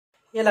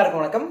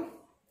எல்லாருக்கும் வணக்கம்.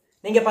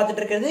 நீங்க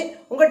பார்த்துட்டு இருக்கிறது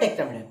உங்க டெக்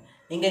தமிழன்.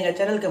 நீங்க எங்க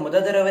சேனலுக்கு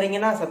முதல் தடவை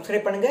வரீங்கன்னா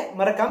சப்ஸ்கிரைப் பண்ணுங்க,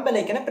 மறக்காம பெல்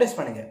ஐக்கனை பிரஸ்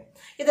பண்ணுங்க.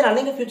 இதனால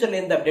நீங்க ஃபியூச்சர்ல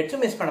எந்த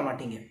அப்டேட்ஸும் மிஸ் பண்ண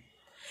மாட்டீங்க.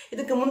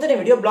 இதுக்கு முந்தின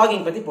வீடியோ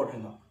பிளாகிங் பத்தி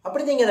போட்டிருந்தோம்.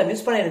 அப்படி நீங்க அதை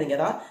மிஸ்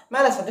பண்ணிருந்தீங்கன்னா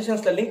மேல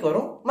சஜஷன்ஸ்ல லிங்க்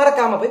வரும்,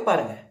 மறக்காம போய்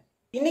பாருங்க.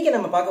 இன்னைக்கு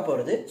நம்ம பார்க்க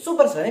போறது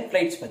சூப்பர்சானிக்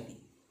ஃபிளைட்ஸ் பத்தி.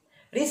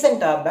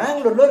 ரீசெண்டா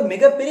பெங்களூர்ல ஒரு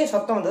மிகப்பெரிய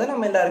சத்தம் வந்ததை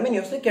நம்ம எல்லாருமே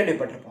நியூஸ்ல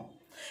கேள்விப்பட்டிருப்போம்.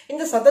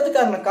 இந்த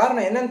சத்தத்துக்கான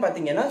காரணம் என்னன்னு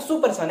பாத்தீங்கன்னா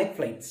சூப்பர்சானிக்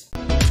ஃபிளைட்ஸ்.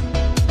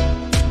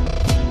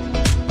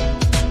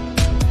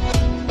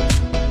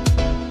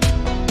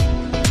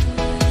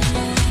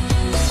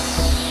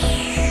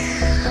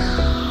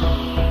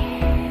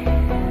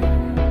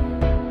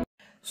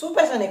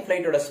 சூப்பர்சானிக்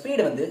ஃபிளைட்டோட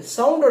ஸ்பீடு வந்து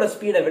சவுண்டோட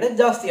ஸ்பீடை விட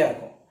ஜாஸ்தியா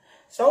இருக்கும்.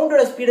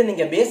 சவுண்டோட ஸ்பீடை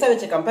நீங்க பேஸா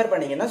வச்சு கம்பேர்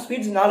பண்ணீங்கன்னா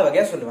ஸ்பீட்ஸ் 4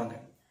 வகையா சொல்லுவாங்க: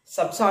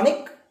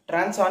 subsonic,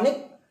 டிரான்சானிக்,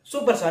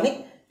 supersonic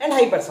and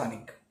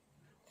hypersonic.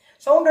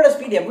 சவுண்டோட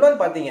speed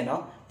எவ்வளோன்னு பார்த்தீங்கன்னா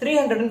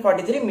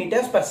 343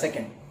 மீட்டர்ஸ் பர்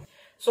செகண்ட்.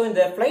 ஸோ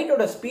இந்த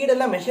ஃபிளைட்டோட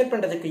ஸ்பீடெல்லாம் மெஷர்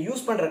பண்றதுக்கு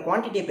யூஸ் பண்ற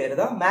குவான்டிட்டி பேர்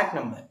தான் மேக்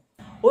நம்பர்.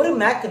 ஒரு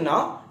மேக்னா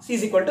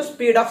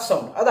ஸ்பீட் ஆஃப்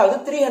சவுண்ட், அதாவது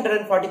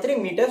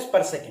 343 மீட்டர்ஸ்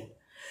பர் செகண்ட்.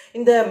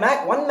 இந்த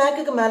மேக் 1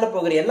 மேக்குக்கு மேல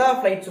போகிற எல்லா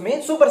ஃபிளைட்ஸுமே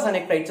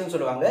சூப்பர்சானிக் ஃபிளைட்ஸ்னு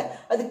சொல்லுவாங்க.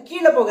 அது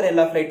கீழே போகிற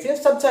எல்லா ஃபிளைட்ஸையும்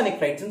சப்சானிக்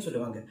ஃபிளைட்ஸ்னு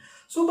சொல்லுவாங்க.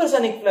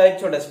 Supersonic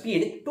ஃபிளைட்ஸோட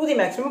speed to the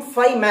maximum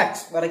 5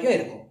 maths வரைக்கும்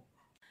இருக்கும்.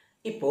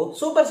 இப்போ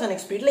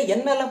சூப்பர்சானிக் ஸ்பீட்ல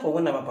என்னெல்லாம்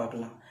போகும் நம்ம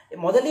பார்க்கலாம்.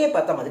 முதல்லயே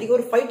பார்த்த மாதிரி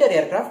ஒரு ஃபைட்டர்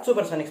ஏர்கிராஃப்ட்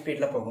சூப்பர்சானிக்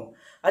ஸ்பீட்ல போகும்.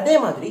 அதே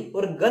மாதிரி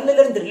ஒரு கன்ல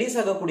இருந்து ரிலீஸ்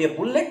ஆகக்கூடிய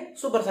புல்லட்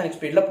சூப்பர்சானிக்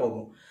ஸ்பீட்ல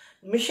போகும்.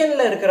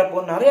 மிஷன்ல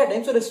இருக்கிறப்போ நிறைய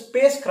டைம்ஸ் ஒரு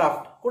ஸ்பேஸ்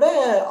கிராஃப்ட் கூட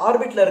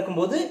ஆர்பிட்ல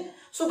இருக்கும்போது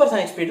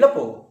சூப்பர்சானிக் ஸ்பீட்ல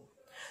போகும்.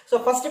 ஸோ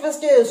ஃபர்ஸ்ட்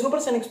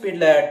சூப்பர்சானிக்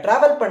ஸ்பீட்ல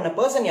டிராவல் பண்ண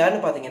பர்சன்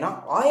யாருன்னு பாத்தீங்கன்னா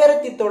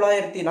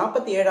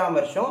 1947ஆம்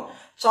வருஷம்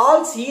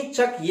சார்ல்ஸ் இ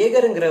சக்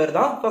ஏகருங்கிறவர்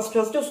தான் ஃபர்ஸ்ட்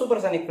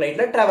சூப்பர்சானிக்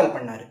ஃபிளைட்ல டிராவல்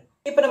பண்ணாரு.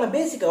 இப்போ நம்ம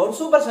பேசிக்கா ஒரு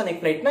சூப்பர்சானிக்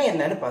ஃபிளைட்னா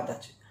என்னன்னு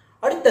பார்த்தாச்சு.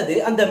 அடுத்தது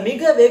அந்த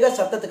மிக வேக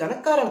சத்தத்துக்கான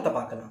காரணத்தை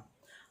பார்க்கலாம்.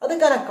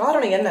 அதுக்கான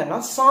காரணம் என்னன்னா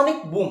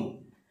சானிக் பூம்.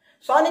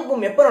 சானிக்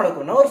பூம் எப்போ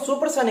நடக்கும்னா ஒரு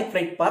சூப்பர்சானிக்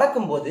ஃபிளைட்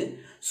பறக்கும் போது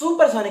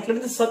சூப்பர்சானிக்ல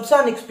இருந்து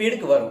சப்சானிக்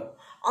ஸ்பீடுக்கு வரும்.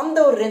 அந்த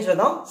ஒரு ரேஞ்சில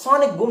தான்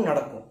சானிக் பூம்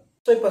நடக்கும்.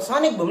 ஸோ இப்போ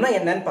சானிக் பூம்னா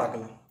என்னன்னு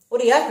பார்க்கலாம்.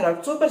 ஒரு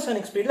ஏர்கிராஃப்ட்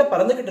சூப்பர்சானிக் ஸ்பீட்ல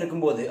பறந்துகிட்டு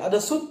இருக்கும்போது அதை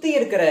சுத்தி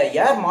இருக்கிற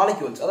ஏர்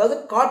மாலிக்யூல்ஸ், அதாவது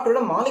காற்றோட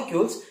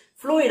மாலிக்யூல்ஸ்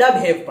ஃப்ளூயிடா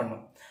பிஹேவ்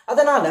பண்ணும்.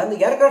 அதனால அந்த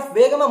ஏர்கிராஃப்ட்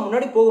வேகமா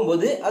முன்னாடி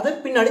போகும்போது அது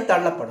பின்னாடி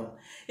தள்ளப்படும்.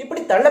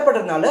 இப்படி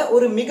தள்ளப்படுறதுனால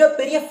ஒரு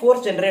மிகப்பெரிய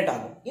ஃபோர்ஸ் ஜெனரேட்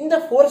ஆகும். இந்த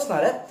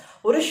ஃபோர்ஸ்னால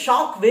ஒரு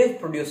ஷாக் வேவ்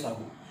ப்ரொடியூஸ்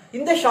ஆகும்.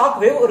 இந்த ஷாக்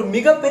வேவ் ஒரு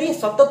மிகப்பெரிய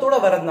சத்தத்தோட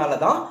வரதுனால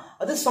தான்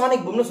அது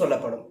சானிக் பூம்னு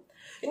சொல்லப்படும்.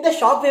 இந்த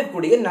ஷாக் வேவ்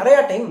கூட நிறைய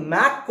டைம்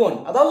மேக் கோன்,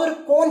 அதாவது ஒரு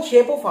கோன்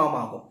ஷேப்பும் ஃபார்ம்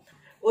ஆகும்.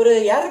 ஒரு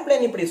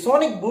ஏரோப்ளேன் இப்படி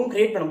சோனிக் பூம்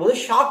கிரியேட் பண்ணும்போது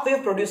ஷாக் வேவ்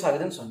ப்ரொடியூஸ்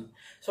ஆகுதுன்னு சொன்னோம்.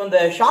 ஸோ அந்த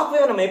ஷாக்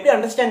வேவ் நம்ம எப்படி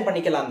அண்டர்ஸ்டாண்ட்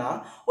பண்ணிக்கலாம்னா,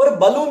 ஒரு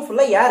பலூன்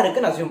ஃபுல்லா ஏர்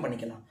இருக்குன்னு அசியூம்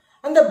பண்ணிக்கலாம்.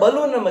 அந்த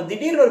பலூன் நம்ம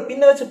திடீர்னு ஒரு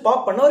பின்ன வச்சு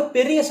பாப் பண்ண ஒரு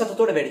பெரிய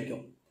சத்தத்தோட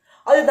வெடிக்கும்.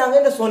 அதுதாங்க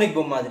இந்த சோனிக்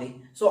பூம் மாதிரி.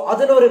 ஸோ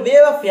அதுல ஒரு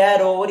வேவ் ஆஃப்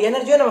ஏரோ ஒரு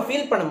எனர்ஜியோ நம்ம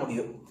ஃபீல் பண்ண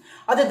முடியும்.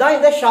 அதுதான்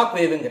இந்த ஷாக்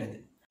வேவ்ங்கிறது.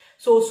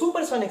 ஸோ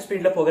சூப்பர்சானிக்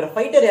ஸ்பீட்ல போகிற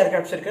ஃபைட்டர்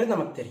ஏர்கிராஃப்ட்ஸ் இருக்கிறது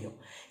நமக்கு தெரியும்.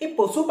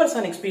 இப்போ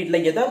சூப்பர்சானிக்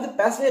ஸ்பீட்ல ஏதாவது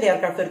பேசஞ்சர்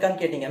ஏர்கிராஃப்ட் இருக்கான்னு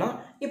கேட்டீங்கன்னா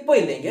இப்போ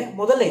இல்லைங்க,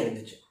 முதல்ல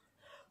இருந்துச்சு.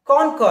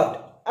 கான்கார்ட்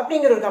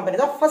அப்படிங்கிற ஒரு கம்பெனி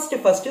தான்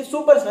ஃபர்ஸ்ட்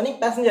சூப்பர்சானிக்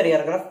பேசஞ்சர்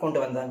ஏர்கிராஃப்ட் கொண்டு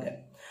வந்தாங்க.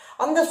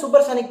 அந்த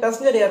சூப்பர்சானிக்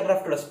பேசஞ்சர்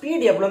ஏர்கிராஃப்டோட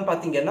ஸ்பீட் எவ்வளோன்னு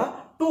பார்த்தீங்கன்னா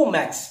 2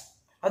 மேக்ஸ்,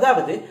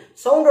 அதாவது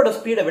சவுண்டோட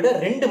ஸ்பீடை விட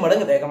 2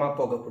 மடங்கு வேகமா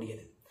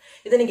போகக்கூடியது.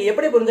 இதை நீங்க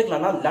எப்படி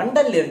புரிஞ்சுக்கலாம்னா,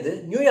 லண்டன்ல இருந்து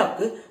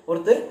நியூயார்க்கு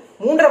ஒருத்தர்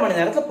 3.5 மணி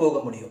நேரத்துல போக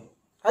முடியும்.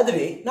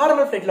 அதுவே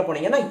நார்மல் ஃபிளைட்ல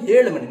போனீங்கன்னா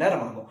 7 மணி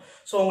நேரம் ஆகும்.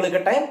 ஸோ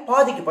உங்களுக்கு டைம்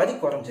பாதிக்கு பாதி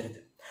குறைஞ்சிருது.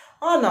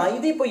 ஆனா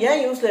இது இப்போ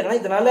ஏன் யூஸ்ல இல்லைன்னா,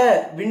 இதனால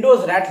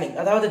விண்டோஸ் ரேட்லிங்,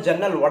 அதாவது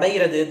ஜன்னல்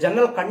உடையிறது,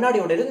 ஜன்னல் கண்ணாடி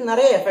உடையிறது,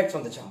 நிறைய எஃபெக்ட்ஸ்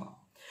வந்துச்சாமா.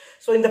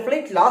 ஸோ இந்த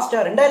ஃபிளைட் லாஸ்டா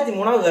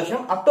 2003ஆவது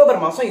வருஷம் அக்டோபர்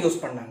மாசம் யூஸ்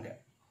பண்ணாங்க.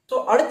 ஸோ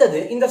அடுத்தது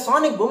இந்த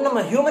சானிக் பூம் நம்ம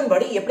ஹியூமன்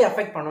பாடி எப்படி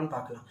அஃபெக்ட் பண்ணணும்னு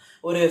பார்க்கலாம்.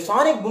 ஒரு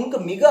சானிக் பூம்க்கு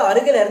மிக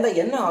அருகில் இருந்தால்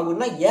என்ன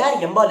ஆகும்னா ஏர்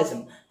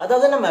எம்பாலிசம்,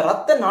 அதாவது நம்ம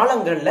ரத்த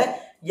நாளங்கள்ல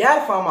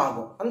ஏர் ஃபார்ம்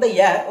ஆகும். அந்த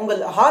ஏர்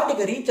உங்கள்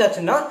ஹார்ட்டுக்கு ரீச்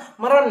ஆச்சுன்னா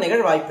மரண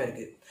நிகழ் வாய்ப்பு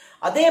இருக்கு.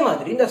 அதே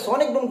மாதிரி இந்த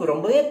சானிக் பூம்க்கு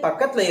ரொம்பவே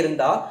பக்கத்துல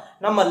இருந்தா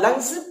நம்ம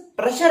லங்ஸ்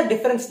பிரஷர்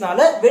டிஃபரன்ஸ்னால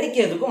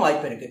வெடிக்கிறதுக்கும்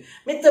வாய்ப்பு இருக்கு.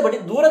 மித்தபடி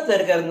தூரத்துல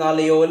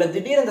இருக்கிறதுனாலயோ இல்ல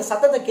திடீர்னு இந்த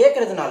சத்தத்தை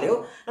கேட்கறதுனாலயோ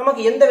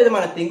நமக்கு எந்த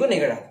விதமான தீங்கும்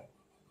நிகழாது.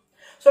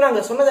 ஸோ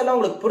நாங்கள் சொன்னதெல்லாம்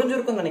உங்களுக்கு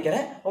புரிஞ்சிருக்கும்னு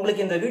நினைக்கிறேன்.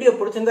 உங்களுக்கு இந்த வீடியோ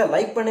பிடிச்சிருந்தா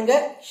லைக் பண்ணுங்க,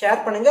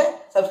 ஷேர் பண்ணுங்க,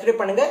 சப்ஸ்கிரைப்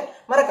பண்ணுங்க,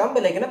 மறக்காம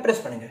பெல் ஐக்கனை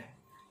பிரஸ் பண்ணுங்க.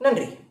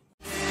 நன்றி.